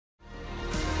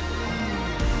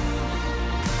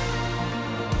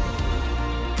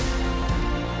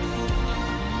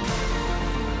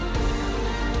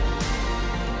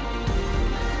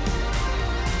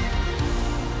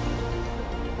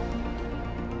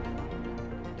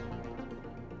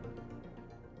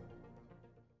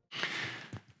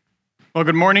Well,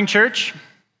 good morning, church.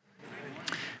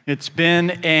 It's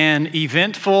been an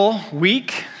eventful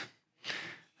week.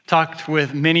 Talked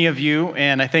with many of you,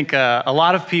 and I think a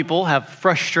lot of people have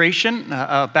frustration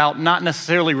about not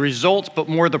necessarily results, but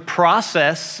more the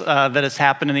process that has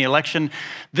happened in the election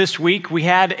this week. We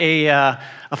had a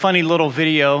funny little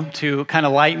video to kind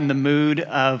of lighten the mood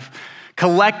of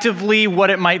collectively what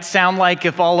it might sound like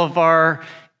if all of our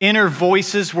inner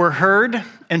voices were heard.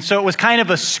 And so it was kind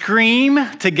of a scream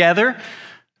together.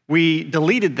 We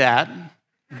deleted that,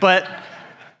 but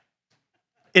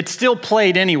it still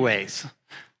played anyways.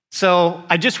 So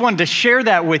I just wanted to share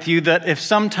that with you, that if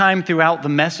sometime throughout the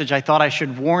message I thought I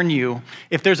should warn you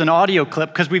if there's an audio clip,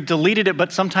 because we've deleted it,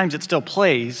 but sometimes it still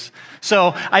plays.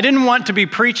 So I didn't want to be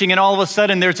preaching and all of a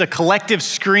sudden there's a collective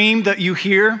scream that you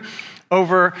hear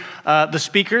over the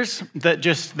speakers,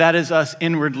 that is us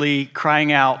inwardly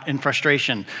crying out in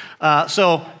frustration.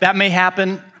 So that may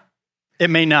happen, it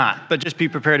may not, but just be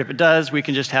prepared if it does. We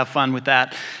can just have fun with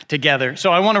that together.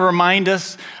 So I want to remind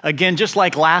us, again, just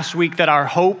like last week, that our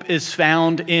hope is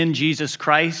found in Jesus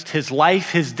Christ, his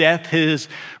life, his death, his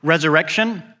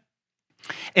resurrection.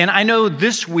 And I know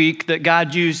this week that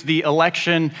God used the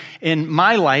election in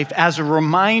my life as a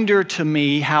reminder to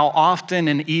me how often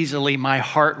and easily my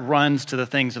heart runs to the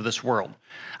things of this world.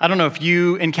 I don't know if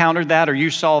you encountered that or you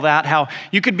saw that, how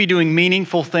you could be doing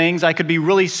meaningful things. I could be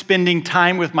really spending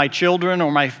time with my children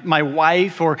or my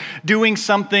wife, or doing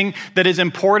something that is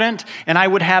important, and I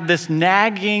would have this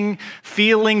nagging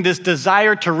feeling, this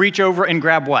desire to reach over and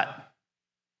grab what?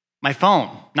 My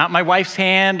phone. Not my wife's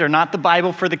hand or not the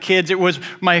Bible for the kids. It was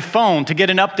my phone to get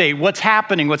an update. What's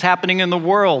happening in the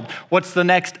world? What's the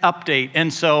next update?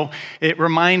 And so it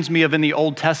reminds me of in the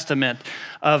Old Testament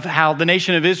of how the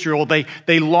nation of Israel, they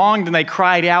longed and they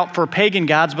cried out for pagan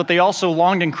gods, but they also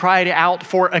longed and cried out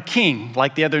for a king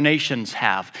like the other nations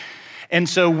have. And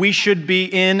so we should be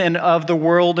in and of the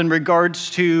world in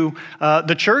regards to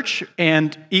the church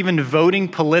and even voting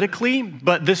politically,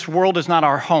 but this world is not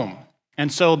our home.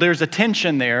 And so there's a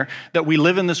tension there that we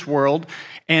live in this world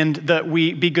and that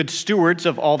we be good stewards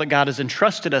of all that God has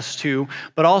entrusted us to.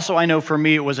 But also I know for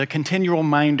me, it was a continual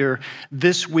reminder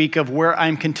this week of where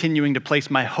I'm continuing to place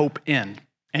my hope in.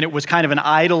 And it was kind of an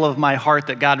idol of my heart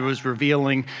that God was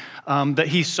revealing that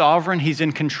he's sovereign, he's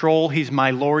in control, he's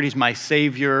my Lord, he's my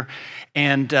Savior,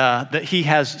 and that he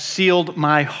has sealed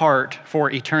my heart for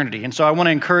eternity. And so I want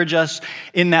to encourage us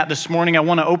in that this morning. I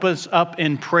want to open us up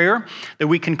in prayer, that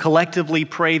we can collectively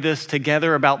pray this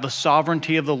together about the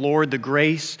sovereignty of the Lord, the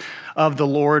grace of the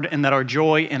Lord, and that our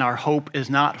joy and our hope is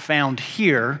not found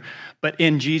here, but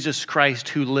in Jesus Christ,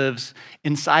 who lives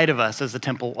inside of us as the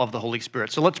temple of the Holy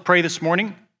Spirit. So let's pray this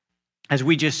morning as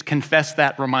we just confess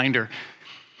that reminder.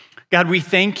 God, we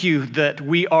thank you that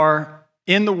we are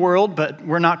in the world, but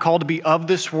we're not called to be of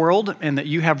this world, and that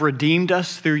you have redeemed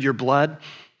us through your blood.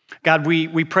 God,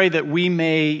 we pray that we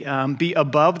may be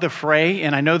above the fray,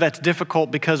 and I know that's difficult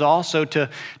because also to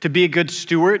be a good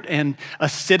steward and a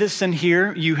citizen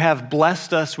here, you have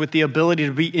blessed us with the ability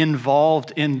to be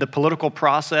involved in the political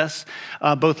process,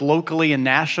 both locally and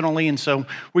nationally, and so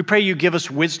we pray you give us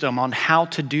wisdom on how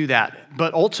to do that,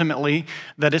 but ultimately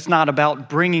that it's not about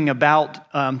bringing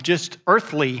about just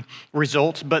earthly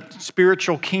results, but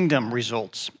spiritual kingdom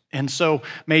results. And so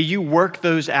may you work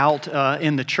those out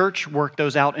in the church, work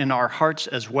those out in our hearts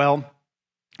as well.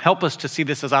 Help us to see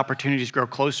this as opportunities to grow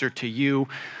closer to you.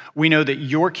 We know that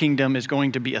your kingdom is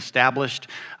going to be established,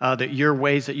 that your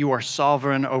ways, that you are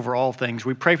sovereign over all things.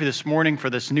 We pray for this morning, for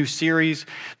this new series,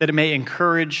 that it may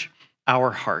encourage our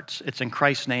hearts. It's in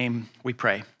Christ's name we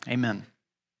pray. Amen.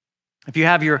 If you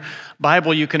have your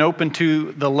Bible, you can open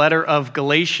to the letter of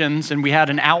Galatians, and we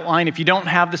had an outline. If you don't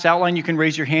have this outline, you can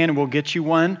raise your hand and we'll get you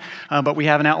one, but we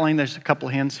have an outline. There's a couple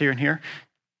of hands here and here.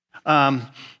 I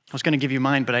was going to give you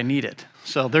mine, but I need it,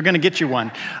 so they're going to get you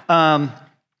one.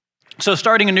 So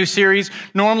starting a new series,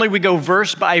 normally we go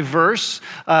verse by verse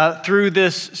through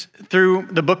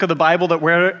the book of the Bible, that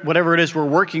whatever it is we're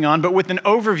working on, but with an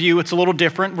overview, it's a little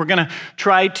different. We're going to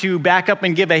try to back up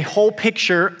and give a whole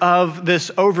picture of this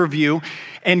overview.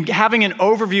 And having an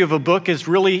overview of a book is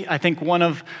really, I think, one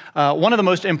of the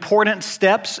most important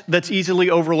steps that's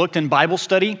easily overlooked in Bible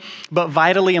study, but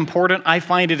vitally important. I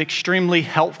find it extremely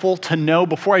helpful to know,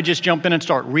 before I just jump in and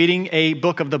start reading a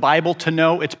book of the Bible, to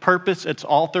know its purpose, its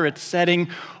author, its setting,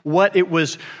 what it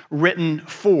was written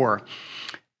for.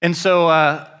 And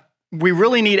so we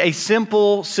really need a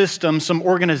simple system, some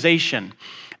organization.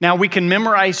 Now, we can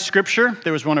memorize Scripture.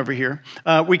 There was one over here.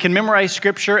 We can memorize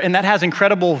Scripture, and that has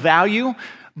incredible value,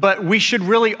 but we should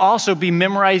really also be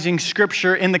memorizing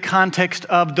Scripture in the context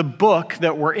of the book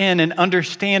that we're in and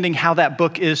understanding how that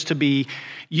book is to be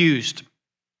used.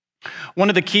 One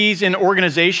of the keys in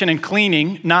organization and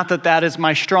cleaning, not that that is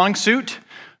my strong suit,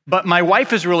 but my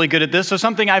wife is really good at this, so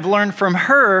something I've learned from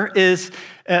her is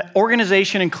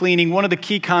organization and cleaning. One of the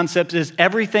key concepts is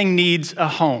everything needs a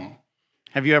home.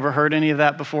 Have you ever heard any of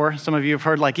that before? Some of you have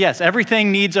heard yes,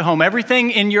 everything needs a home.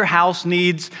 Everything in your house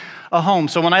needs a home.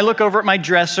 So when I look over at my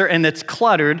dresser and it's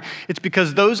cluttered, it's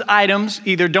because those items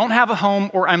either don't have a home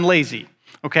or I'm lazy.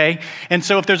 Okay? And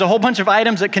so if there's a whole bunch of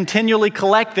items that continually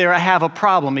collect there, I have a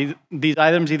problem. These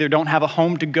items either don't have a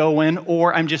home to go in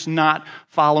or I'm just not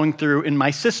following through in my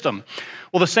system.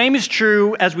 Well, the same is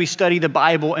true as we study the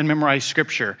Bible and memorize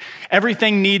Scripture.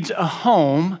 Everything needs a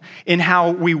home in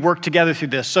how we work together through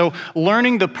this. So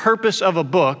learning the purpose of a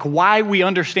book, why we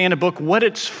understand a book, what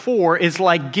it's for, is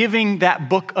like giving that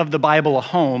book of the Bible a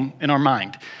home in our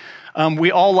mind.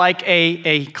 We all like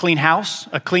a clean house,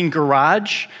 a clean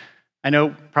garage. I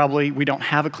know probably we don't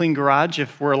have a clean garage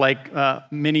if we're like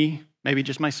maybe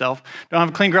just myself, don't have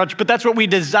a clean garage, but that's what we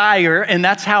desire, and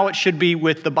that's how it should be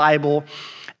with the Bible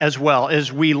as well,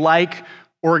 is we like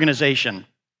organization.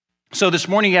 So this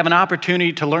morning you have an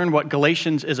opportunity to learn what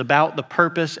Galatians is about, the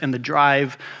purpose and the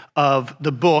drive of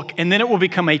the book, and then it will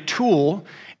become a tool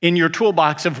in your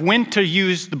toolbox of when to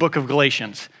use the book of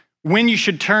Galatians, when you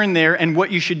should turn there and what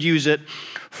you should use it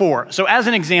for. So as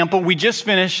an example, we just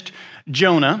finished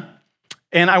Jonah,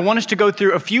 and I want us to go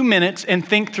through a few minutes and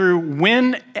think through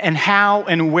when and how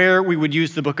and where we would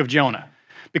use the book of Jonah.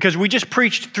 Because we just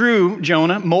preached through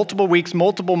Jonah multiple weeks,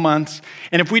 multiple months,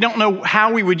 and if we don't know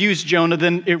how we would use Jonah,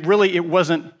 then it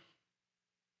wasn't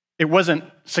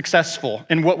successful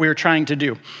in what we were trying to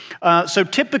do. So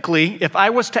typically, if I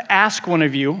was to ask one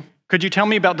of you, could you tell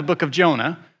me about the book of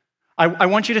Jonah? I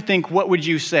want you to think, what would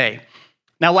you say?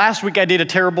 Now, last week I did a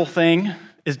terrible thing.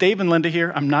 Is Dave and Linda here?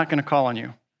 I'm not going to call on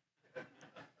you.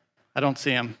 I don't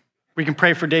see him. We can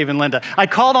pray for Dave and Linda. I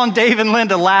called on Dave and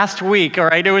Linda last week, all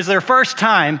right? It was their first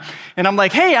time, and I'm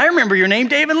like, hey, I remember your name,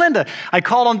 Dave and Linda. I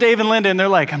called on Dave and Linda, and they're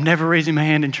like, I'm never raising my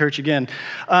hand in church again.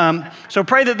 So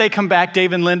pray that they come back.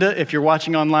 Dave and Linda, if you're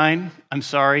watching online, I'm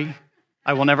sorry.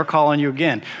 I will never call on you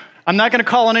again. I'm not going to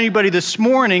call on anybody this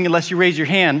morning unless you raise your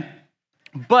hand.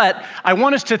 But I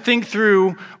want us to think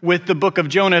through with the book of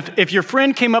Jonah. If your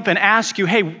friend came up and asked you,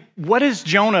 hey, what is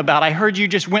Jonah about? I heard you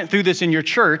just went through this in your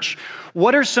church.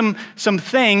 What are some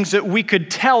things that we could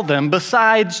tell them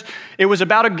besides it was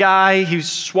about a guy, he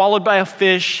was swallowed by a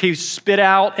fish, he spit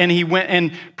out, and he went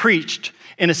and preached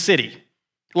in a city?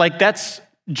 Like that's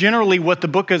generally what the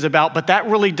book is about, but that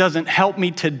really doesn't help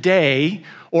me today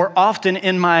or often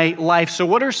in my life. So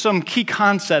what are some key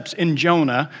concepts in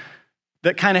Jonah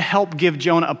that kind of help give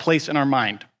Jonah a place in our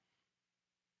mind?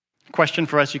 Question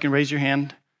for us, you can raise your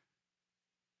hand.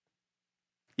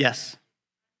 Yes.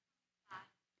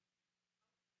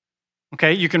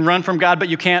 Okay, you can run from God, but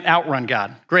you can't outrun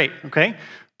God. Great, okay.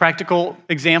 Practical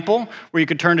example where you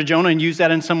could turn to Jonah and use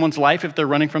that in someone's life if they're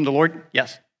running from the Lord.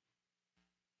 Yes.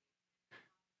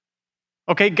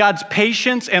 Okay, God's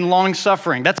patience and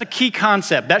long-suffering. That's a key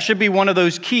concept. That should be one of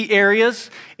those key areas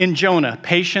in Jonah.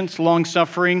 Patience,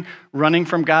 long-suffering, running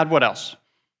from God. What else?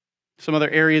 Some other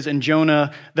areas in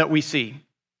Jonah that we see.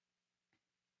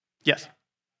 Yes.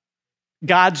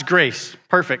 God's grace.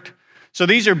 Perfect. So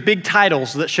these are big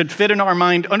titles that should fit in our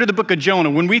mind under the book of Jonah.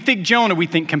 When we think Jonah, we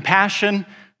think compassion,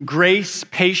 grace,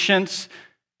 patience,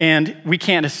 and we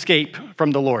can't escape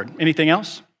from the Lord. Anything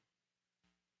else?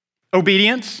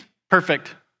 Obedience.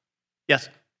 Perfect. Yes.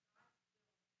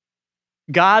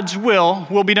 God's will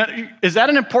be done. Is that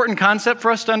an important concept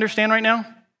for us to understand right now?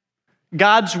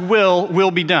 God's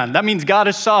will be done. That means God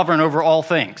is sovereign over all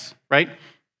things, right?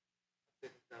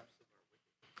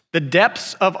 The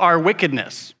depths of our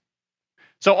wickedness.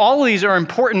 So all of these are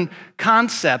important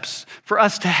concepts for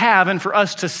us to have and for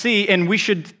us to see, and we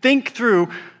should think through,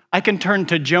 I can turn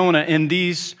to Jonah in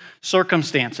these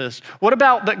circumstances. What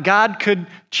about that God could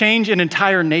change an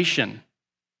entire nation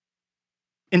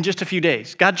in just a few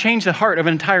days? God changed the heart of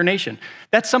an entire nation.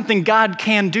 That's something God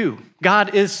can do.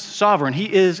 God is sovereign.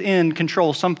 He is in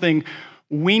control, something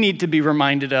we need to be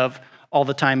reminded of all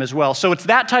the time as well. So it's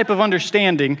that type of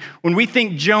understanding. When we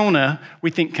think Jonah, we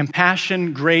think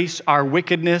compassion, grace, our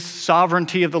wickedness,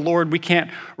 sovereignty of the Lord. We can't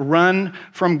run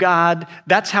from God.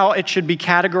 That's how it should be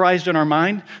categorized in our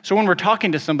mind. So when we're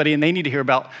talking to somebody and they need to hear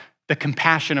about the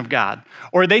compassion of God,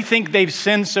 or they think they've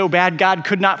sinned so bad God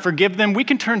could not forgive them, we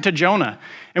can turn to Jonah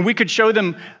and we could show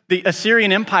them the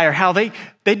Assyrian Empire, how they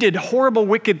did horrible,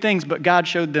 wicked things, but God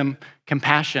showed them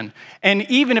compassion. And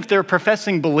even if they're a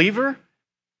professing believer,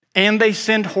 and they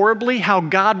sinned horribly, how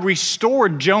God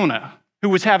restored Jonah, who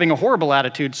was having a horrible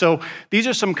attitude. So these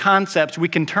are some concepts we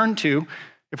can turn to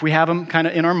if we have them kind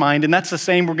of in our mind, and that's the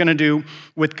same we're going to do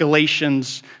with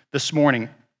Galatians this morning.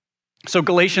 So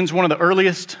Galatians, one of the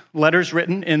earliest letters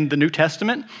written in the New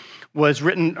Testament, was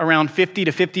written around 50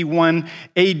 to 51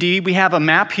 AD. We have a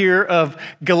map here of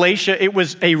Galatia. It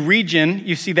was a region.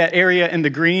 You see that area in the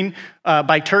green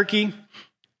by Turkey.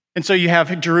 And so you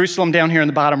have Jerusalem down here in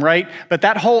the bottom right. But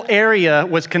that whole area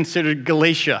was considered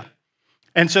Galatia.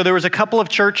 And so there was a couple of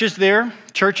churches there,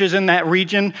 churches in that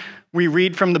region. We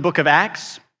read from the book of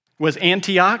Acts was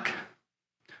Antioch,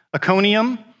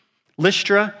 Iconium,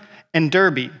 Lystra, and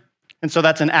Derbe. And so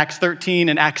that's in Acts 13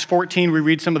 and Acts 14. We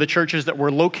read some of the churches that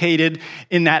were located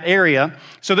in that area.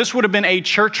 So this would have been a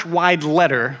church-wide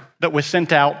letter that was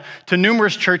sent out to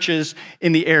numerous churches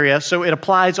in the area. So it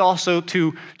applies also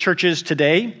to churches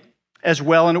today as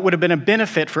well, and it would have been a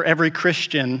benefit for every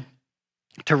Christian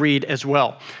to read as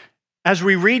well. As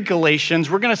we read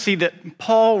Galatians, we're going to see that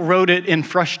Paul wrote it in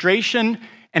frustration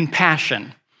and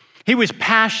passion. He was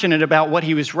passionate about what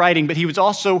he was writing, but he was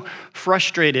also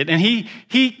frustrated. And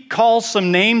he calls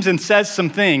some names and says some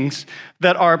things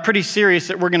that are pretty serious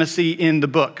that we're going to see in the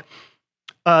book.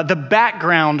 The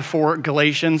background for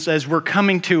Galatians, as we're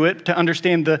coming to it to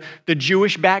understand the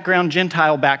Jewish background,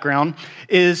 Gentile background,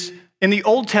 is in the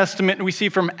Old Testament, we see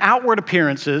from outward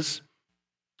appearances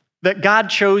that God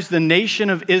chose the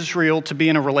nation of Israel to be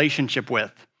in a relationship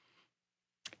with.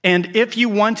 And if you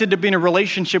wanted to be in a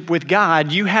relationship with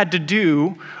God, you had to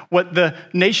do what the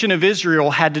nation of Israel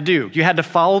had to do. You had to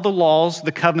follow the laws,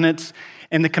 the covenants,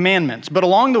 and the commandments. But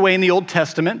along the way in the Old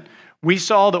Testament, we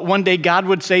saw that one day God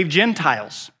would save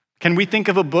Gentiles. Can we think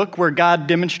of a book where God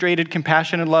demonstrated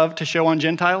compassion and love to show on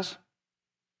Gentiles?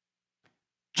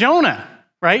 Jonah,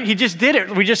 right? He just did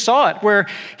it. We just saw it, where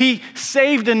he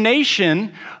saved a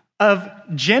nation of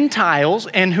Gentiles,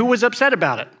 and who was upset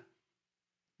about it?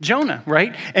 Jonah,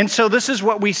 right? And so this is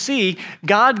what we see.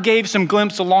 God gave some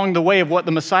glimpse along the way of what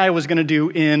the Messiah was going to do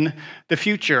in the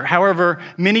future. However,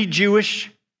 many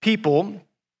Jewish people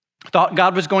thought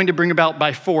God was going to bring about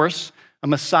by force a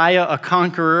Messiah, a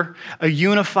conqueror, a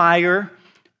unifier,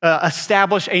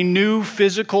 establish a new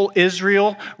physical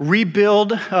Israel, rebuild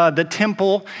the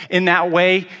temple in that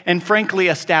way, and frankly,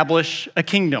 establish a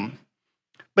kingdom.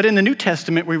 But in the New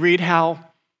Testament, we read how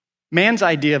man's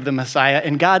idea of the Messiah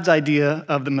and God's idea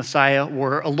of the Messiah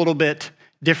were a little bit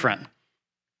different.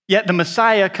 Yet the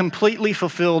Messiah completely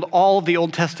fulfilled all of the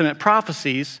Old Testament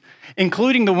prophecies,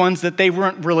 including the ones that they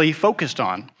weren't really focused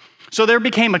on. So there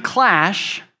became a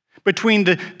clash between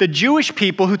the Jewish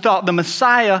people who thought the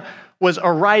Messiah was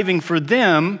arriving for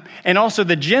them and also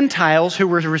the Gentiles who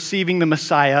were receiving the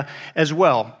Messiah as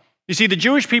well. You see, the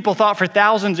Jewish people thought for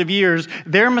thousands of years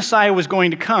their Messiah was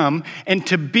going to come, and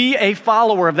to be a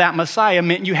follower of that Messiah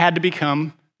meant you had to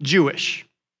become Jewish.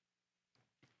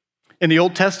 In the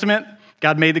Old Testament,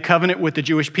 God made the covenant with the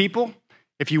Jewish people.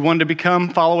 If you wanted to become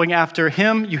following after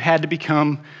him, you had to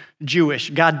become Jewish.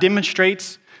 God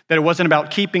demonstrates that it wasn't about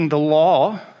keeping the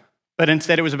law, but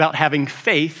instead it was about having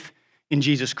faith in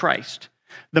Jesus Christ,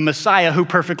 the Messiah who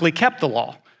perfectly kept the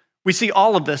law. We see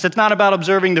all of this. It's not about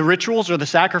observing the rituals or the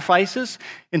sacrifices.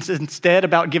 It's instead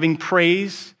about giving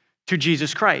praise to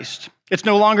Jesus Christ. It's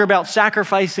no longer about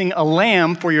sacrificing a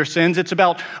lamb for your sins. It's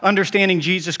about understanding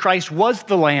Jesus Christ was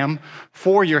the lamb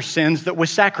for your sins that was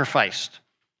sacrificed.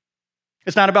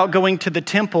 It's not about going to the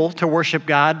temple to worship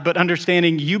God, but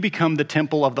understanding you become the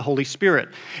temple of the Holy Spirit.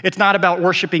 It's not about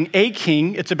worshiping a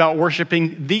king, it's about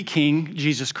worshiping the King,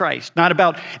 Jesus Christ. Not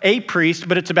about a priest,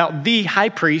 but it's about the high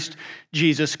priest,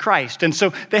 Jesus Christ. And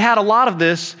so they had a lot of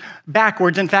this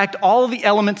backwards. In fact, all of the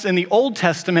elements in the Old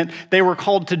Testament they were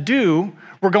called to do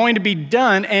were going to be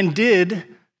done and did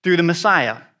through the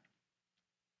Messiah.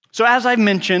 So as I've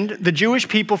mentioned, the Jewish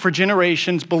people for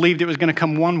generations believed it was going to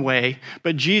come one way,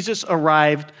 but Jesus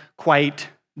arrived quite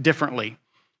differently.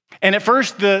 And at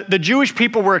first, the Jewish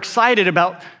people were excited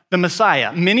about the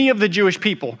Messiah. Many of the Jewish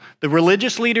people, the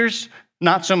religious leaders,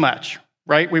 not so much,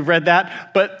 right? We've read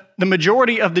that. But the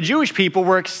majority of the Jewish people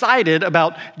were excited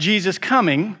about Jesus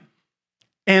coming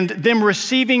and them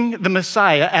receiving the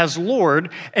Messiah as Lord.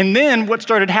 And then what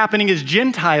started happening is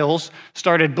Gentiles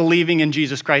started believing in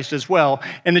Jesus Christ as well.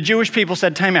 And the Jewish people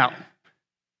said, time out.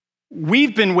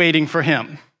 We've been waiting for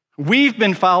him. We've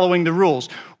been following the rules.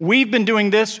 We've been doing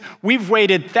this. We've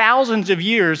waited thousands of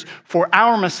years for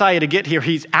our Messiah to get here.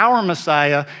 He's our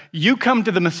Messiah. You come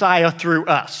to the Messiah through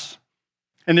us.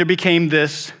 And there became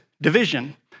this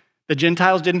division. The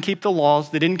Gentiles didn't keep the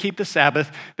laws. They didn't keep the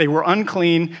Sabbath. They were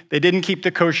unclean. They didn't keep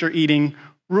the kosher eating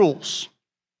rules.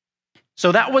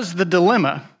 So that was the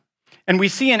dilemma. And we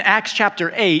see in Acts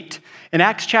chapter 8, in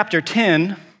Acts chapter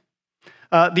 10,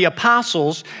 the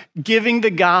apostles giving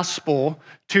the gospel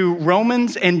to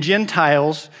Romans and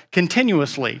Gentiles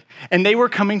continuously. And they were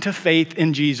coming to faith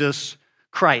in Jesus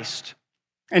Christ.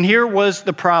 And here was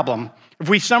the problem. If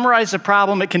we summarize the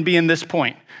problem, it can be in this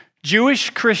point. Jewish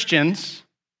Christians,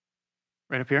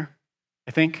 right up here,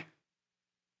 I think,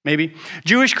 maybe.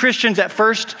 Jewish Christians at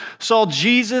first saw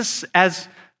Jesus as,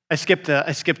 I skipped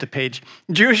a page.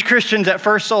 Jewish Christians at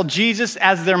first saw Jesus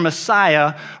as their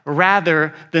Messiah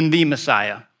rather than the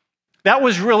Messiah. That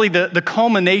was really the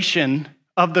culmination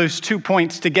of those 2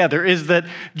 points together, is that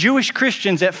Jewish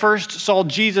Christians at first saw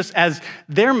Jesus as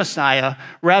their Messiah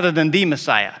rather than the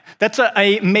Messiah. That's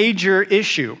a major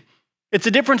issue. It's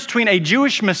a difference between a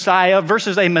Jewish Messiah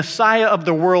versus a Messiah of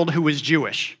the world who was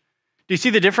Jewish. Do you see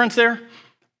the difference there?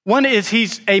 One is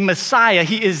he's a Messiah.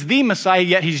 He is the Messiah,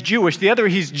 yet he's Jewish. The other,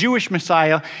 he's Jewish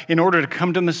Messiah. In order to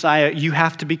come to Messiah, you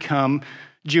have to become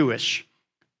Jewish.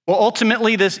 Well,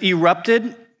 ultimately, this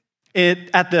erupted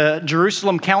at the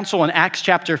Jerusalem Council in Acts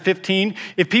chapter 15.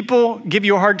 If people give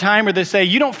you a hard time or they say,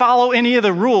 you don't follow any of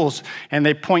the rules, and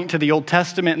they point to the Old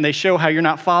Testament and they show how you're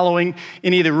not following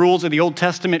any of the rules of the Old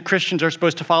Testament, Christians are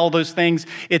supposed to follow those things,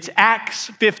 it's Acts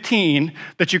 15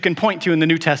 that you can point to in the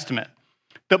New Testament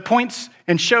that points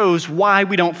and shows why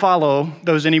we don't follow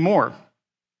those anymore.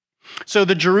 So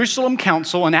the Jerusalem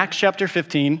Council in Acts chapter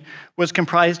 15 was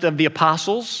comprised of the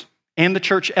apostles and the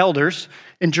church elders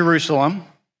in Jerusalem.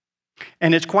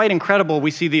 And it's quite incredible. We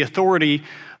see the authority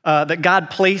that God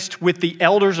placed with the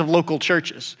elders of local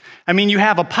churches. I mean, you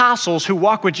have apostles who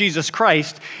walk with Jesus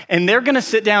Christ, and they're going to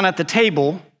sit down at the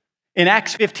table. In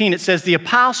Acts 15, it says, the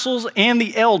apostles and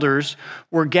the elders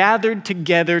were gathered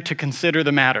together to consider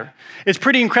the matter. It's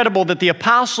pretty incredible that the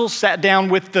apostles sat down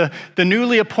with the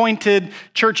newly appointed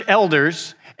church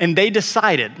elders, and they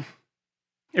decided.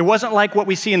 It wasn't like what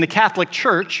we see in the Catholic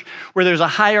Church, where there's a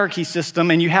hierarchy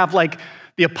system, and you have like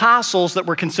the apostles that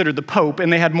were considered the Pope,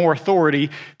 and they had more authority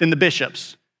than the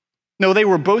bishops. No, they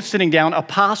were both sitting down,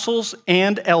 apostles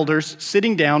and elders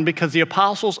sitting down, because the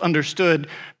apostles understood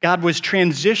God was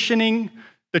transitioning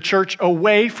the church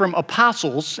away from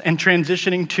apostles and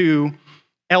transitioning to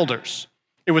elders.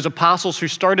 It was apostles who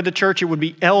started the church. It would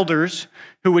be elders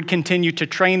who would continue to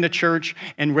train the church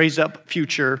and raise up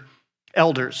future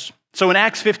elders. So in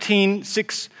Acts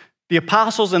 15:6, the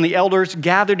apostles and the elders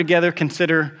gathered together,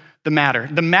 consider the matter.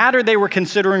 The matter they were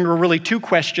considering were really 2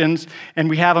 questions, and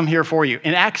we have them here for you.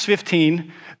 In Acts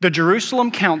 15, the Jerusalem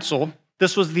Council,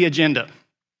 this was the agenda.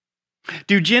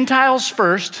 Do Gentiles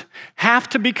first have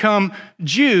to become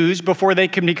Jews before they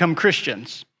can become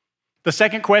Christians? The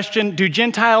second question, do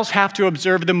Gentiles have to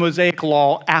observe the Mosaic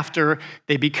law after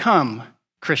they become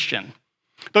Christian?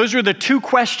 Those are the 2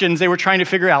 questions they were trying to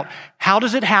figure out. How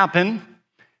does it happen?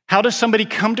 How does somebody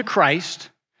come to Christ?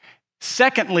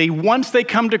 Secondly, once they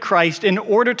come to Christ, in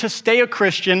order to stay a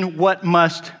Christian, what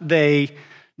must they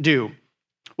do?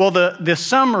 Well, the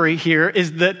summary here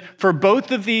is that for both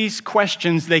of these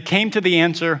questions, they came to the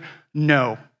answer,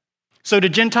 no. So do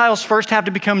Gentiles first have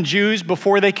to become Jews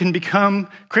before they can become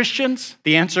Christians?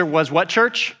 The answer was what,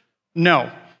 church?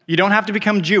 No. You don't have to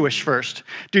become Jewish first.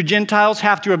 Do Gentiles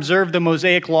have to observe the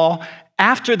Mosaic law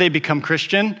after they become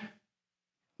Christian?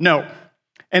 No.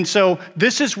 And so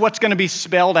this is what's going to be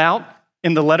spelled out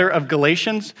in the letter of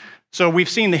Galatians. So we've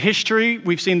seen the history,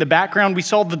 we've seen the background, we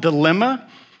saw the dilemma.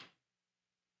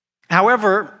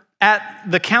 However, at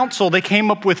the council, they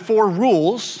came up with 4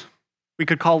 rules. We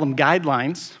could call them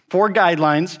guidelines, 4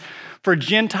 guidelines for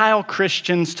Gentile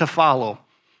Christians to follow.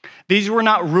 These were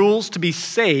not rules to be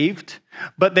saved,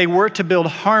 but they were to build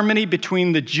harmony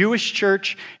between the Jewish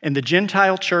church and the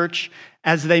Gentile church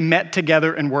as they met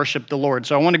together and worshiped the Lord.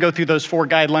 So I want to go through those 4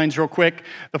 guidelines real quick.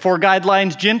 The 4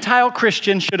 guidelines: Gentile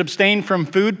Christians should abstain from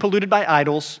food polluted by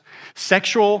idols,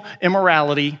 sexual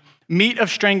immorality, meat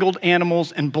of strangled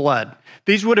animals, and blood.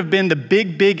 These would have been the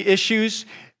big issues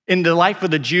in the life of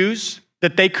the Jews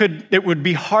that it would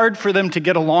be hard for them to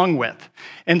get along with.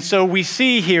 And so we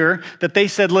see here that they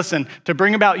said, listen, to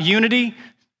bring about unity,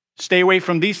 stay away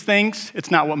from these things.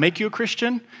 It's not what make you a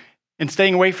Christian. And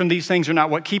staying away from these things are not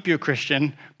what keep you a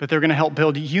Christian, but they're going to help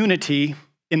build unity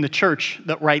in the church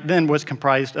that right then was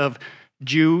comprised of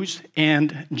Jews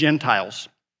and Gentiles.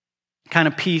 Kind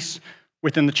of peace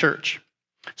within the church.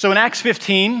 So in Acts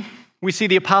 15, we see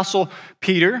the apostle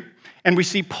Peter and we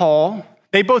see Paul.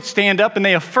 They both stand up and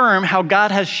they affirm how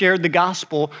God has shared the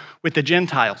gospel with the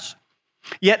Gentiles.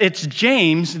 Yet it's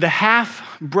James, the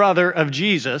half-brother of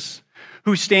Jesus,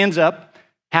 who stands up,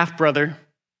 half-brother,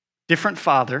 different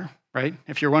father, right?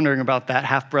 If you're wondering about that,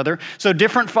 half-brother. So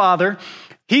different father.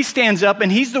 He stands up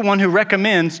and he's the one who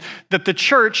recommends that the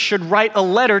church should write a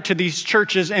letter to these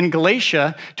churches in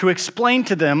Galatia to explain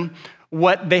to them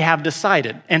what they have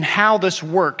decided and how this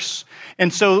works.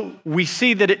 And so we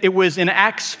see that it was in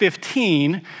Acts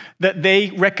 15 that they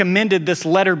recommended this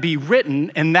letter be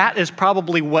written, and that is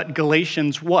probably what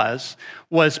Galatians was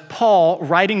Paul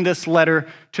writing this letter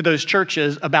to those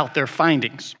churches about their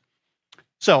findings.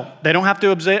 So they don't have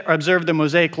to observe the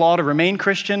Mosaic law to remain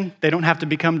Christian. They don't have to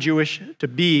become Jewish to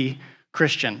be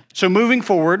Christian. So moving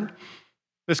forward,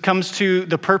 this comes to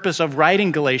the purpose of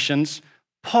writing Galatians.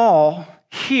 Paul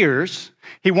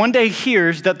one day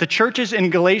hears that the churches in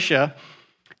Galatia,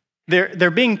 they're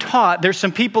being taught, there's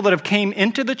some people that have came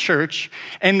into the church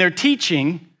and they're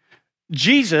teaching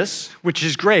Jesus, which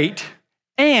is great,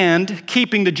 and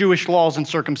keeping the Jewish laws and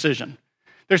circumcision.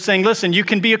 They're saying, listen, you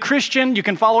can be a Christian, you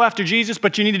can follow after Jesus,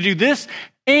 but you need to do this,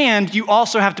 and you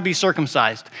also have to be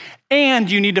circumcised,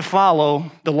 and you need to follow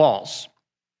the laws.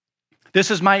 This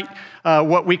is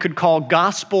what we could call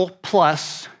gospel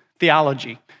plus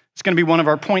theology. It's going to be one of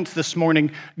our points this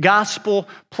morning, gospel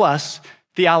plus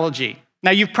theology.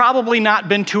 Now, you've probably not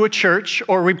been to a church,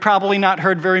 or we've probably not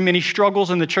heard very many struggles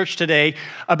in the church today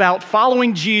about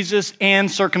following Jesus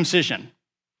and circumcision.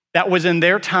 That was in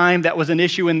their time, that was an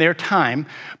issue in their time,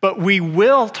 but we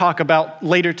will talk about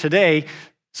later today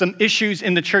some issues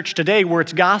in the church today where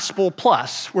it's gospel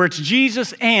plus, where it's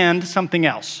Jesus and something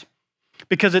else.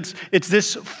 Because it's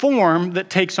this form that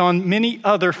takes on many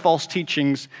other false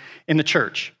teachings in the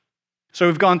church. So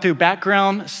we've gone through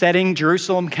background, setting,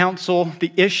 Jerusalem Council,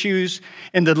 the issues,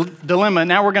 and the dilemma.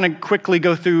 Now we're going to quickly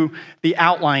go through the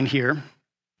outline here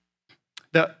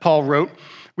that Paul wrote.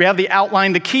 We have the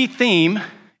outline. The key theme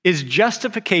is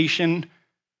justification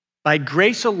by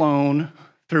grace alone,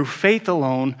 through faith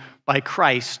alone, by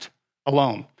Christ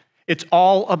alone. It's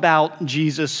all about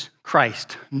Jesus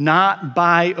Christ, not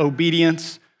by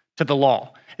obedience to the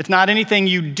law. It's not anything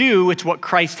you do, it's what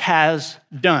Christ has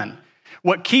done.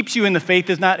 What keeps you in the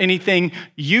faith is not anything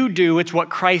you do, it's what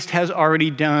Christ has already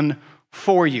done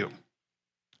for you.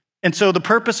 And so the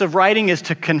purpose of writing is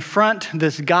to confront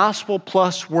this gospel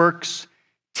plus works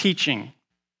teaching.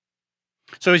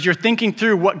 So as you're thinking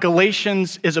through what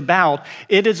Galatians is about,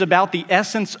 it is about the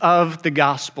essence of the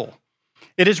gospel.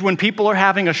 It is when people are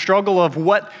having a struggle of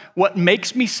what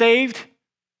makes me saved?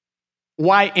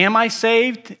 Why am I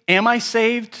saved? Am I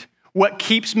saved? What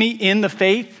keeps me in the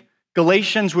faith?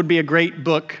 Galatians would be a great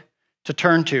book to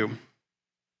turn to.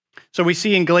 So we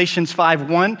see in Galatians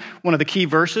 5:1, one of the key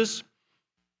verses.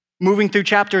 Moving through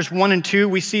chapters 1 and 2,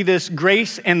 we see this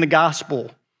grace and the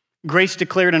gospel. Grace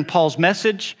declared in Paul's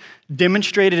message,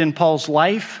 demonstrated in Paul's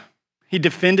life. He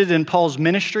defended in Paul's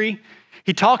ministry.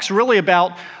 He talks really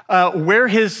about where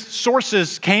his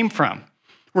sources came from.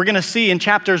 We're going to see in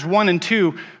chapters 1 and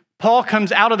 2, Paul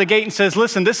comes out of the gate and says,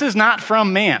 listen, this is not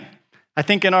from man. I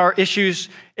think in our issues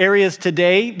areas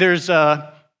today, there's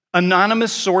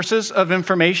anonymous sources of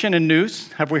information and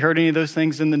news. Have we heard any of those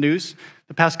things in the news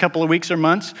the past couple of weeks or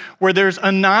months? Where there's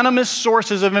anonymous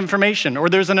sources of information, or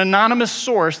there's an anonymous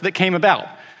source that came about.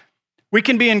 We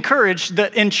can be encouraged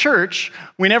that in church,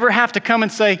 we never have to come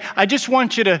and say, I just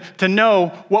want you to know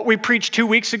what we preached 2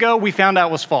 weeks ago, we found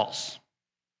out was false.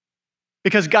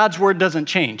 Because God's word doesn't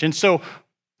change. And so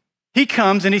he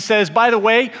comes and he says, by the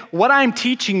way, what I'm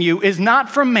teaching you is not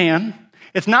from man.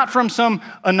 It's not from some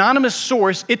anonymous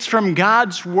source. It's from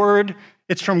God's word.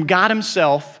 It's from God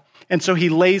himself. And so he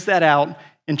lays that out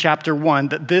in chapter 1,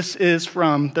 that this is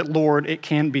from the Lord, it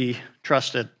can be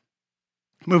trusted.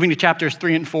 Moving to chapters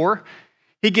 3 and 4,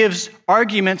 he gives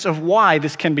arguments of why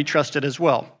this can be trusted as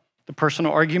well. The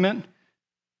personal argument,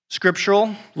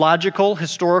 scriptural, logical,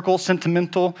 historical,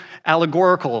 sentimental,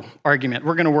 allegorical argument.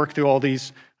 We're going to work through all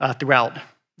these throughout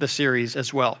the series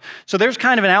as well. So there's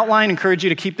kind of an outline. I encourage you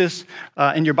to keep this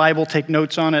in your Bible, take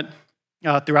notes on it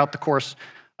throughout the course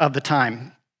of the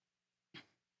time.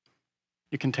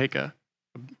 You can take a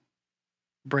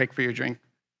break for your drink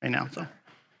right now. So.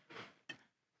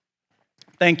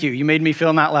 Thank you. You made me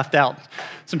feel not left out.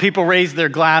 Some people raised their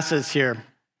glasses here.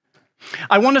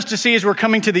 I want us to see as we're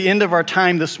coming to the end of our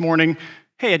time this morning,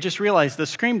 hey, I just realized the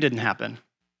scream didn't happen.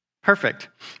 Perfect.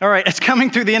 All right, it's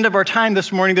coming through the end of our time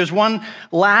this morning. There's one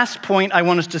last point I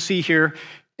want us to see here.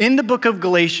 In the book of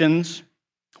Galatians,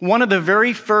 one of the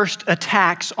very first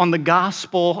attacks on the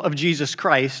gospel of Jesus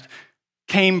Christ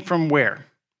came from where?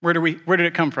 Where did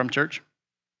it come from, church?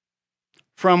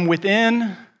 From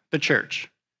within the church.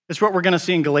 That's what we're going to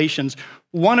see in Galatians.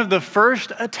 One of the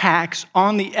first attacks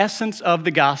on the essence of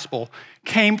the gospel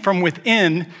came from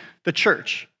within the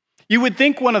church. You would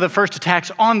think one of the first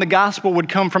attacks on the gospel would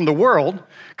come from the world,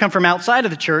 come from outside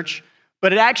of the church,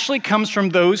 but it actually comes from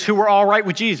those who were all right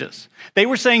with Jesus. They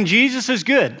were saying Jesus is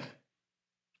good.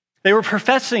 They were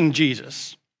professing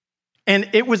Jesus. And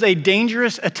it was a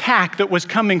dangerous attack that was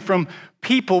coming from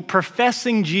people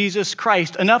professing Jesus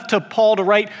Christ, enough to Paul to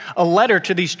write a letter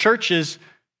to these churches,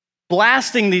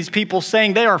 blasting these people,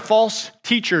 saying they are false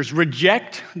teachers,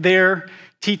 reject their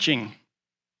teaching.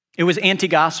 It was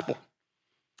anti-gospel.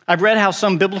 I've read how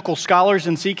some biblical scholars,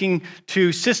 in seeking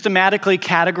to systematically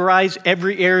categorize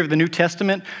every area of the New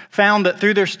Testament, found that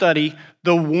through their study,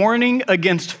 the warning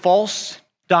against false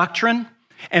doctrine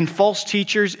and false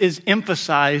teachers is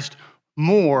emphasized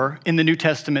more in the New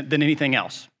Testament than anything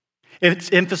else.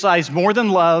 It's emphasized more than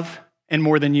love and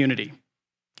more than unity.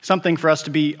 Something for us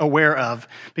to be aware of,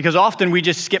 because often we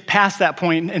just skip past that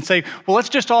point and say, well, let's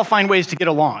just all find ways to get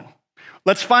along.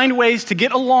 Let's find ways to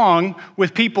get along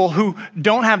with people who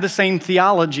don't have the same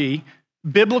theology,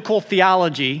 biblical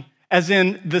theology, as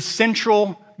in the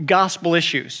central gospel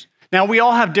issues. Now, we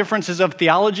all have differences of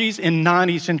theologies in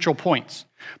non-essential points.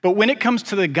 But when it comes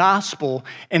to the gospel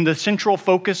and the central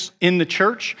focus in the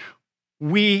church,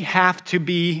 we have to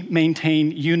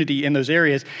maintain unity in those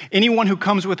areas. Anyone who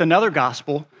comes with another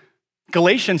gospel,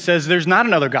 Galatians says there's not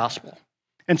another gospel.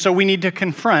 And so we need to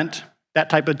confront that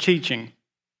type of teaching.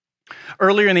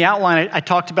 Earlier in the outline, I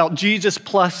talked about Jesus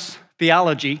plus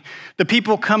theology. The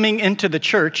people coming into the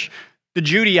church, the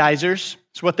Judaizers,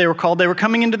 is what they were called. They were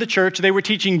coming into the church. They were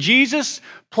teaching Jesus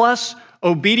plus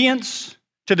obedience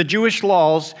to the Jewish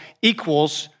laws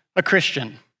equals a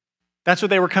Christian. That's what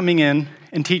they were coming in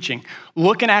and teaching.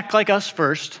 Look and act like us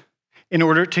first in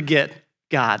order to get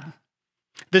God.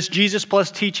 This Jesus plus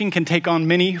teaching can take on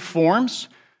many forms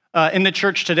in the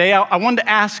church today. I wanted to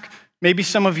ask maybe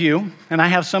some of you, and I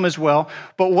have some as well,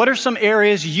 but what are some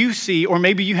areas you see or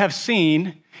maybe you have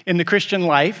seen in the Christian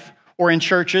life or in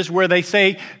churches where they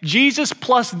say Jesus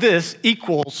plus this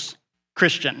equals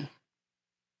Christian?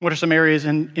 What are some areas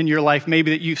in your life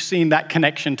maybe that you've seen that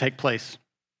connection take place?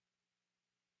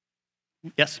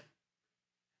 Yes?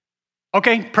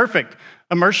 Okay, perfect.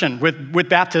 Immersion with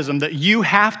baptism, that you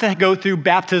have to go through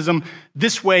baptism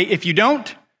this way. If you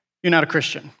don't, you're not a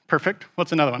Christian. Perfect.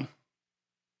 What's another one?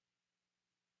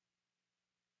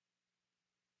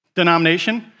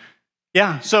 Denomination?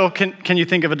 Yeah, so can you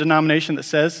think of a denomination that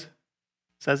says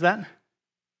that?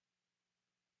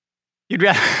 You'd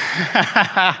rather,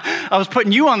 I was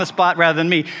putting you on the spot rather than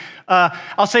me.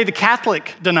 I'll say the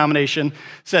Catholic denomination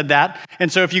said that. And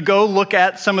so if you go look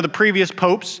at some of the previous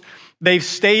popes, they've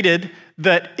stated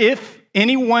that if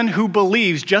anyone who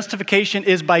believes justification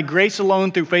is by grace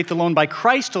alone, through faith alone, by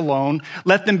Christ alone,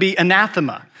 let them be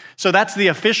anathema. So that's the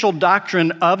official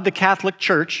doctrine of the Catholic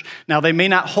Church. Now, they may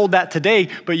not hold that today,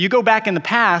 but you go back in the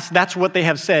past, that's what they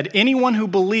have said. Anyone who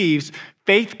believes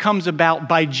faith comes about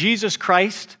by Jesus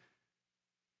Christ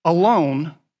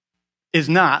alone is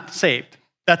not saved.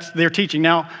 That's their teaching.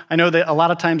 Now, I know that a lot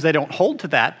of times they don't hold to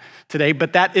that today,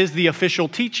 but that is the official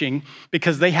teaching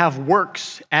because they have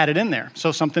works added in there.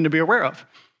 So something to be aware of.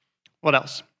 What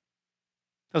else?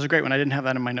 That was a great one. I didn't have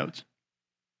that in my notes.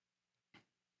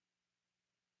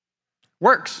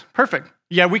 Works, perfect.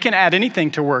 Yeah, we can add anything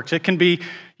to works. It can be,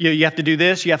 you have to do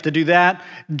this, you have to do that.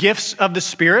 Gifts of the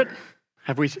Spirit.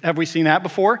 Have we seen that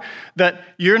before? That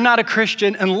you're not a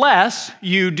Christian unless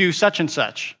you do such and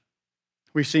such.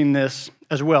 We've seen this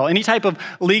as well. Any type of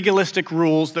legalistic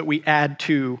rules that we add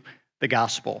to the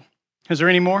gospel. Is there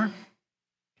any more? Can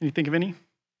you think of any?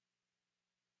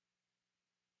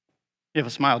 You have a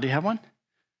smile. Do you have one?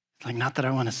 Like, not that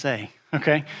I want to say.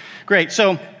 Okay, great.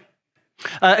 So,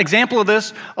 example of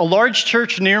this, a large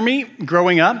church near me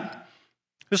growing up.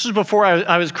 This was before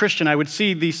I was Christian. I would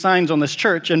see these signs on this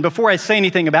church. And before I say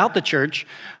anything about the church,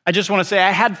 I just want to say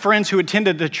I had friends who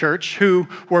attended the church who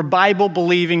were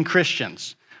Bible-believing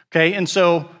Christians. Okay, and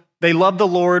so they loved the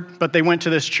Lord, but they went to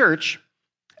this church.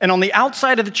 And on the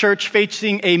outside of the church,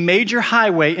 facing a major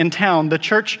highway in town, the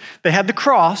church, they had the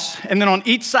cross, and then on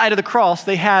each side of the cross,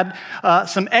 they had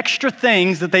some extra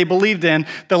things that they believed in.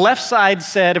 The left side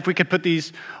said, if we could put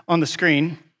these on the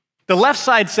screen, the left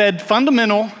side said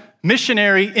fundamental,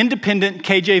 missionary, independent,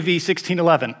 KJV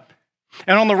 1611.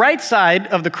 And on the right side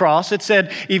of the cross, it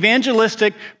said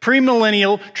evangelistic,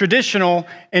 premillennial, traditional,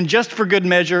 and just for good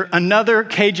measure, another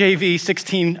KJV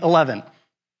 1611.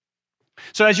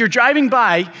 So as you're driving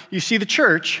by, you see the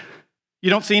church. You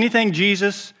don't see anything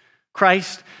Jesus,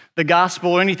 Christ, the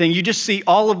gospel, or anything. You just see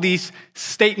all of these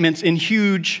statements in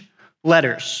huge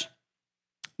letters.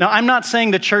 Now, I'm not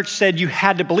saying the church said you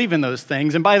had to believe in those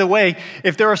things. And by the way,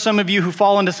 if there are some of you who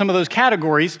fall into some of those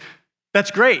categories,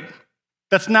 that's great.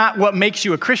 That's not what makes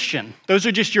you a Christian. Those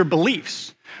are just your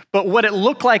beliefs. But what it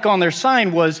looked like on their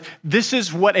sign was, this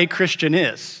is what a Christian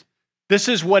is. This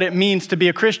is what it means to be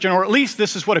a Christian, or at least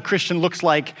this is what a Christian looks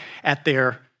like at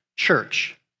their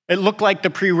church. It looked like the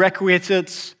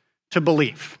prerequisites to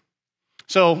belief.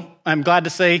 So I'm glad to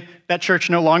say that church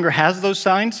no longer has those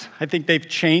signs. I think they've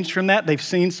changed from that. They've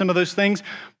seen some of those things,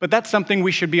 but that's something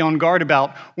we should be on guard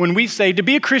about when we say to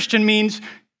be a Christian means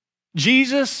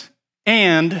Jesus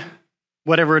and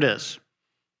whatever it is.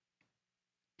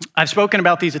 I've spoken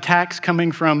about these attacks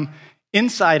coming from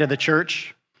inside of the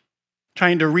church,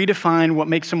 trying to redefine what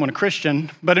makes someone a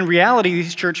Christian, but in reality,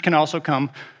 these church can also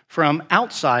come from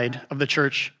outside of the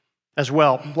church as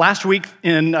well. Last week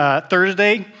in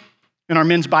Thursday, in our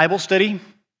men's Bible study,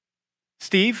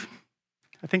 Steve,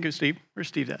 I think it was Steve. Where's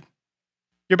Steve at?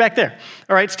 You're back there.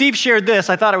 All right, Steve shared this.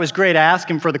 I thought it was great. I asked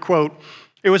him for the quote.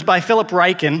 It was by Philip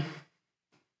Ryken.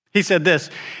 He said this: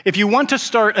 if you want to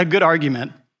start a good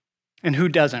argument, and who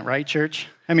doesn't, right, church?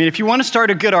 I mean, if you want to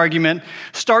start a good argument,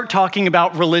 start talking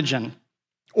about religion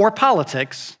or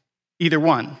politics, either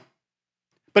one.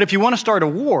 But if you want to start a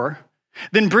war,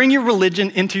 then bring your religion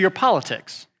into your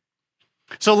politics.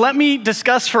 So let me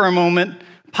discuss for a moment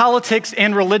politics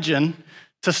and religion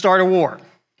to start a war,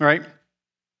 right?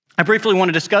 I briefly want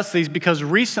to discuss these because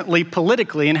recently,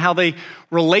 politically, and how they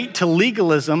relate to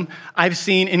legalism, I've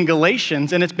seen in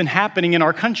Galatians, and it's been happening in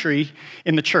our country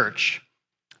in the church.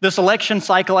 This election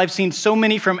cycle, I've seen so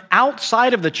many from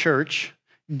outside of the church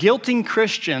guilting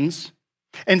Christians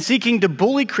and seeking to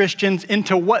bully Christians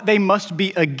into what they must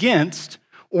be against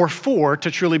or for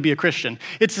to truly be a Christian.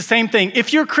 It's the same thing.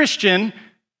 If you're Christian,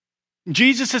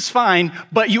 Jesus is fine,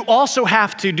 but you also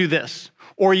have to do this,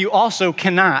 or you also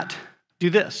cannot do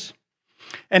this.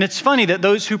 And it's funny that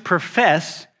those who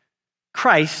profess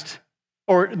Christ,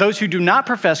 or those who do not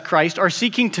profess Christ, are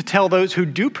seeking to tell those who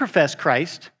do profess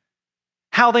Christ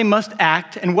how they must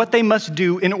act and what they must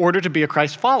do in order to be a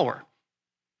Christ follower.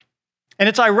 And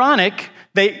it's ironic,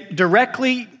 they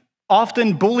directly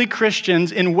often bully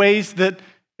Christians in ways that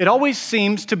it always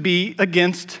seems to be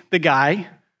against the guy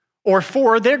or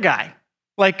for their guy.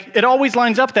 Like, it always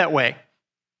lines up that way.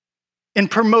 In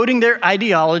promoting their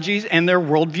ideologies and their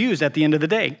worldviews at the end of the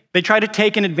day. They try to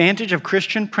take an advantage of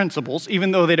Christian principles,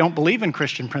 even though they don't believe in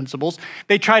Christian principles.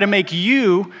 They try to make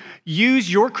you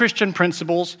use your Christian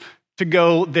principles to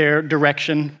go their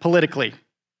direction politically.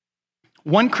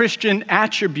 One Christian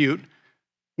attribute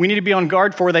we need to be on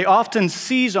guard for, they often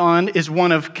seize on, is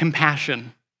one of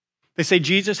compassion. They say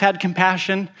Jesus had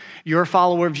compassion. You're a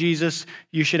follower of Jesus.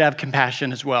 You should have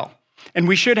compassion as well. And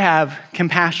we should have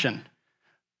compassion.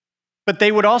 But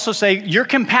they would also say your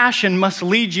compassion must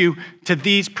lead you to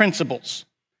these principles.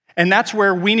 And that's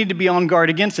where we need to be on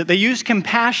guard against it. They use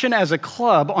compassion as a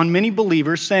club on many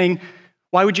believers, saying,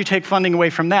 why would you take funding away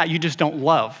from that? You just don't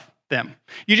love them.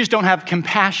 You just don't have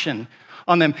compassion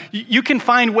on them. You can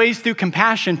find ways through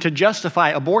compassion to justify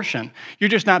abortion. You're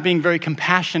just not being very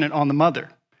compassionate on the mother.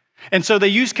 And so they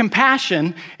use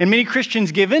compassion, and many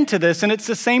Christians give into this, and it's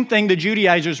the same thing the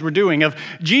Judaizers were doing of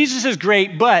Jesus is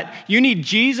great, but you need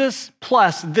Jesus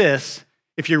plus this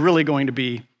if you're really going to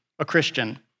be a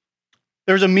Christian.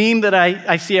 There's a meme that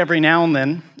I see every now and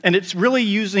then, and it's really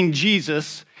using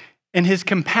Jesus and his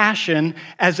compassion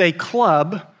as a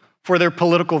club for their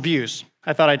political views.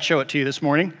 I thought I'd show it to you this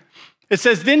morning. It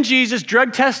says, then Jesus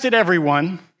drug tested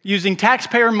everyone using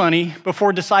taxpayer money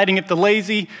before deciding if the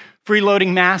lazy,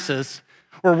 freeloading masses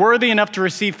were worthy enough to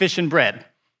receive fish and bread.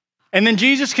 And then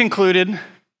Jesus concluded,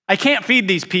 I can't feed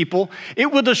these people.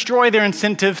 It will destroy their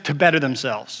incentive to better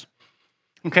themselves.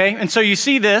 Okay, and so you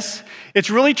see this. It's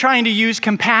really trying to use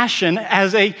compassion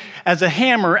as a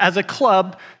hammer, as a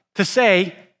club to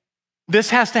say,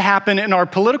 this has to happen in our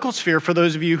political sphere for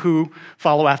those of you who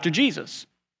follow after Jesus.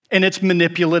 And it's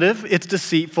manipulative, it's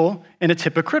deceitful, and it's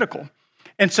hypocritical.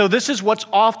 And so this is what's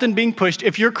often being pushed.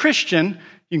 If you're Christian,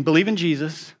 you can believe in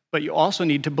Jesus, but you also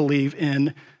need to believe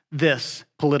in this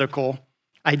political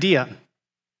idea.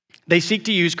 They seek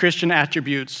to use Christian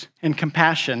attributes and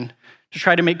compassion to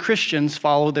try to make Christians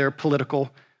follow their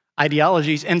political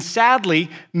ideologies. And sadly,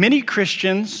 many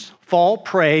Christians fall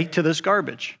prey to this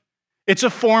garbage. It's a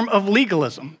form of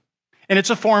legalism, and it's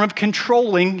a form of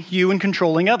controlling you and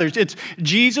controlling others. It's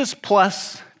Jesus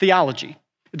plus theology.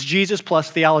 It's Jesus plus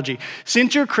theology.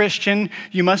 Since you're Christian,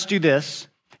 you must do this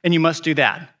and you must do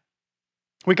that.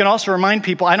 We can also remind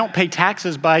people, I don't pay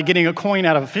taxes by getting a coin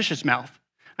out of a fish's mouth.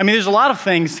 I mean, there's a lot of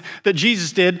things that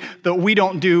Jesus did that we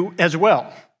don't do as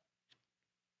well.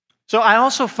 So I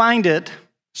also find it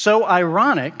so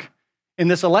ironic in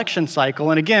this election cycle.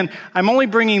 And again, I'm only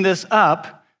bringing this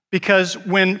up Because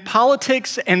when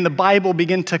politics and the Bible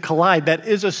begin to collide, that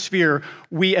is a sphere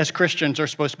we as Christians are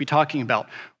supposed to be talking about.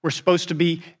 We're supposed to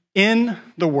be in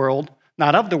the world,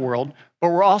 not of the world, but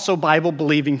we're also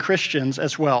Bible-believing Christians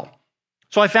as well.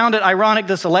 So I found it ironic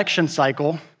this election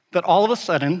cycle that all of a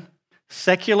sudden,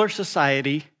 secular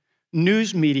society,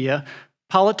 news media,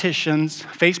 politicians,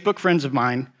 Facebook friends of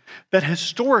mine, that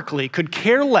historically could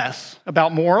care less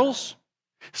about morals,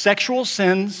 sexual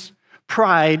sins,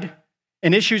 pride,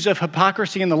 and issues of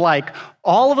hypocrisy and the like,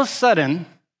 all of a sudden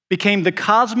became the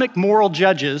cosmic moral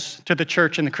judges to the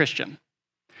church and the Christian.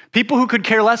 People who could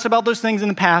care less about those things in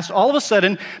the past all of a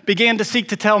sudden began to seek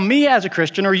to tell me as a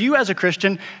Christian or you as a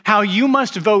Christian how you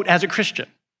must vote as a Christian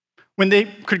when they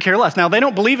could care less. Now, they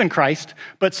don't believe in Christ,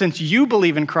 but since you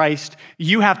believe in Christ,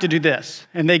 you have to do this,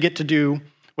 and they get to do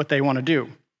what they want to do.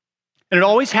 And it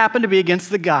always happened to be against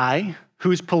the guy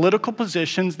whose political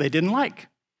positions they didn't like.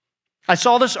 I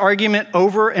saw this argument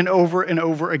over and over and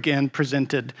over again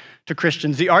presented to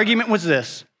Christians. The argument was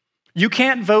this: you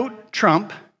can't vote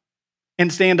Trump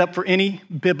and stand up for any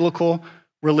biblical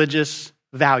religious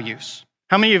values.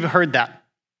 How many of you have heard that?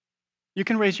 You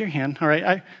can raise your hand, all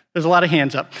right? There's a lot of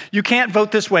hands up. You can't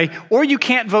vote this way, or you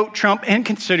can't vote Trump and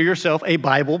consider yourself a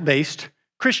Bible-based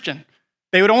Christian.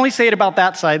 They would only say it about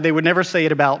that side. They would never say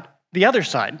it about the other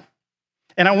side.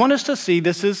 And I want us to see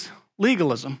this is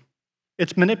legalism.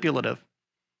 It's manipulative.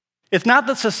 It's not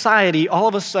that society all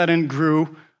of a sudden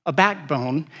grew a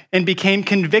backbone and became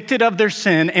convicted of their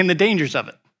sin and the dangers of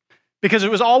it, because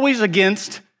it was always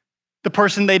against the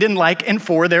person they didn't like and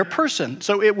for their person.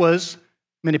 So it was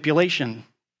manipulation.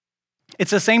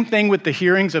 It's the same thing with the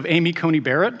hearings of Amy Coney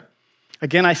Barrett.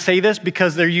 Again, I say this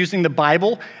because they're using the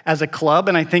Bible as a club,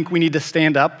 and I think we need to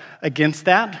stand up against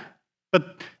that.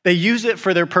 But they use it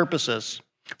for their purposes.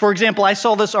 For example, I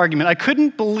saw this argument. I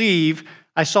couldn't believe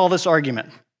I saw this argument.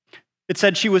 It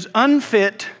said she was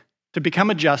unfit to become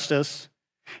a justice,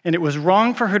 and it was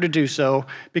wrong for her to do so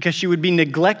because she would be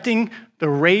neglecting the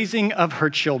raising of her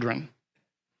children.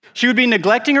 She would be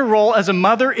neglecting her role as a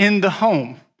mother in the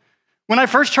home. When I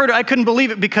first heard it, I couldn't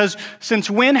believe it, because since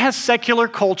when has secular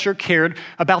culture cared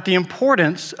about the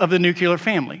importance of the nuclear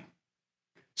family?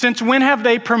 Since when have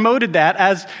they promoted that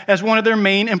as one of their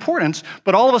main importance?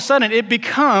 But all of a sudden, it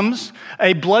becomes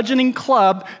a bludgeoning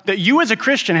club that you as a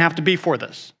Christian have to be for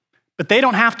this. But they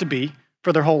don't have to be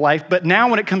for their whole life. But now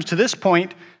when it comes to this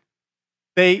point,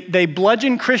 they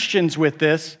bludgeon Christians with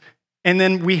this, and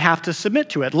then we have to submit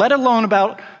to it, let alone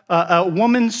about a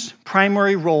woman's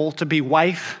primary role to be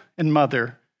wife and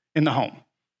mother in the home.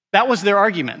 That was their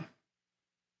argument.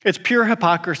 It's pure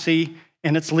hypocrisy,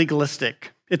 and it's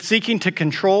legalistic. It's seeking to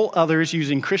control others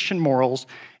using Christian morals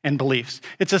and beliefs.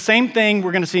 It's the same thing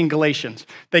we're going to see in Galatians.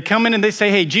 They come in and they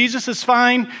say, hey, Jesus is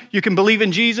fine. You can believe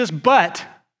in Jesus, but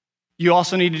you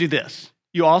also need to do this.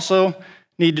 You also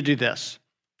need to do this.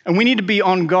 And we need to be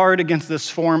on guard against this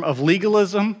form of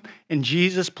legalism and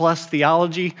Jesus plus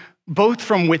theology, both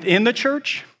from within the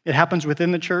church, it happens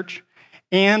within the church,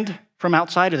 and from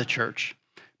outside of the church.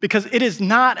 Because it is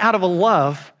not out of a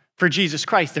love for Jesus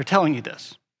Christ they're telling you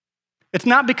this. It's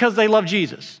not because they love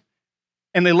Jesus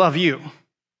and they love you.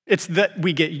 It's that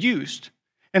we get used.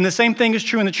 And the same thing is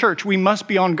true in the church. We must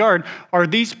be on guard. Are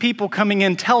these people coming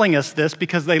in telling us this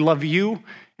because they love you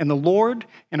and the Lord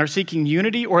and are seeking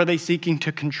unity, or are they seeking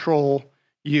to control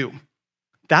you?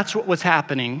 That's what was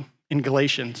happening in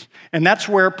Galatians. And that's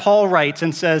where Paul writes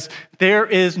and says, there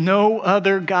is no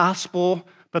other gospel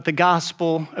but the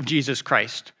gospel of Jesus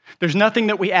Christ. There's nothing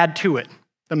that we add to it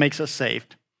that makes us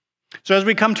saved. So as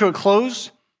we come to a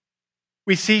close,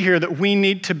 we see here that we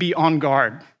need to be on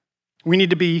guard. We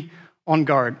need to be on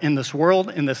guard in this world,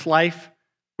 in this life.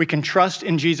 We can trust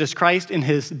in Jesus Christ, in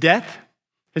his death,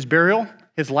 his burial,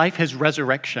 his life, his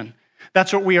resurrection.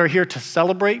 That's what we are here to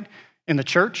celebrate in the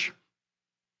church.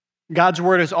 God's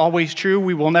word is always true.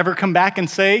 We will never come back and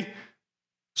say,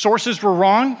 sources were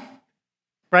wrong,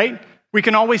 right? We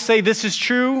can always say, this is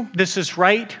true, this is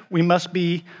right. We must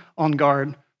be on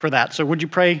guard for that. So would you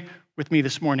pray with me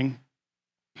this morning?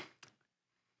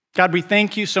 God, we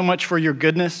thank you so much for your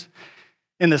goodness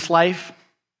in this life.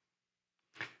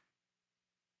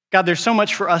 God, there's so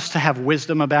much for us to have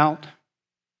wisdom about.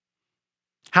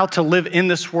 How to live in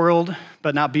this world,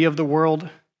 but not be of the world.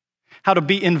 How to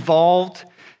be involved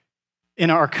in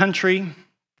our country,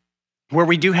 where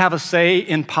we do have a say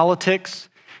in politics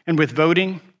and with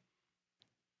voting.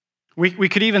 We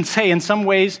could even say in some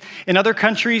ways, in other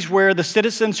countries where the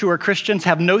citizens who are Christians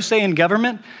have no say in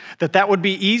government, that would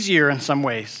be easier in some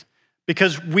ways,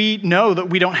 because we know that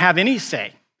we don't have any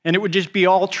say and it would just be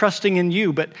all trusting in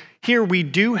you. But here we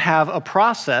do have a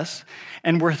process,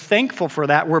 and we're thankful for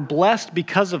that. We're blessed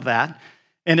because of that,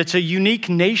 and it's a unique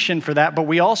nation for that, but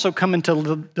we also come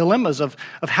into dilemmas of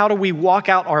how do we walk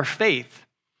out our faith.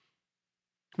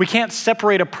 We can't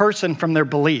separate a person from their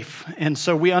belief, and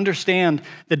so we understand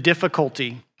the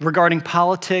difficulty regarding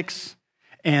politics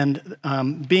and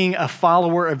being a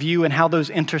follower of you and how those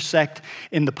intersect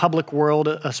in the public world,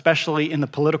 especially in the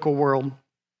political world.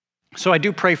 So I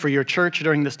do pray for your church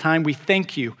during this time. We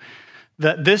thank you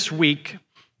that this week,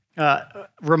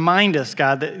 remind us,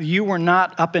 God, that you were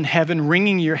not up in heaven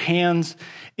wringing your hands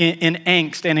in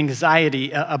angst and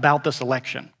anxiety about this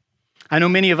election. I know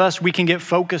many of us, we can get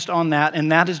focused on that,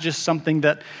 and that is just something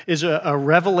that is a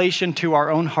revelation to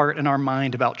our own heart and our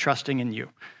mind about trusting in you.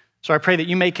 So I pray that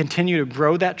you may continue to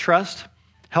grow that trust.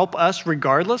 Help us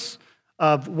regardless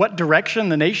of what direction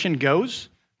the nation goes,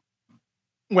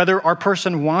 whether our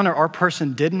person won or our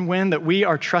person didn't win, that we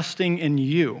are trusting in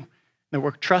you, that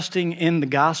we're trusting in the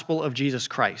gospel of Jesus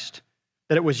Christ,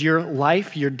 that it was your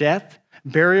life, your death,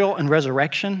 burial, and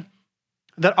resurrection,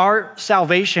 that our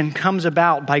salvation comes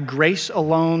about by grace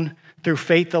alone, through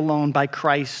faith alone, by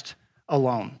Christ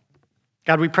alone.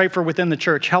 God, we pray for within the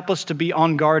church, help us to be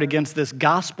on guard against this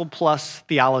gospel plus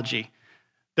theology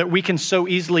that we can so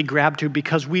easily grab to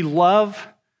because we love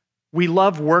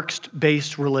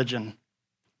works-based religion.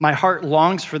 My heart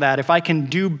longs for that. If I can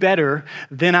do better,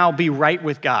 then I'll be right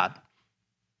with God.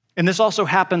 And this also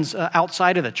happens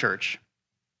outside of the church.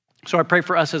 So I pray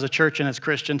for us as a church and as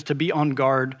Christians to be on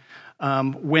guard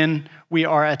when we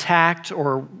are attacked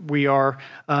or we are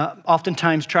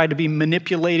oftentimes tried to be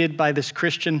manipulated by this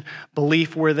Christian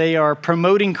belief where they are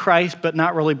promoting Christ but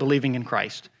not really believing in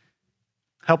Christ.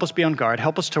 Help us be on guard.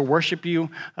 Help us to worship you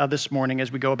this morning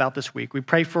as we go about this week. We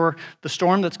pray for the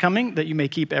storm that's coming, that you may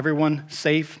keep everyone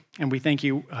safe, and we thank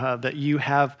you that you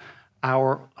have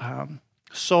our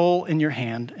soul in your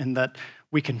hand and that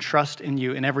we can trust in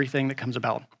you in everything that comes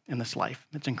about in this life.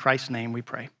 It's in Christ's name we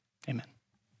pray. Amen.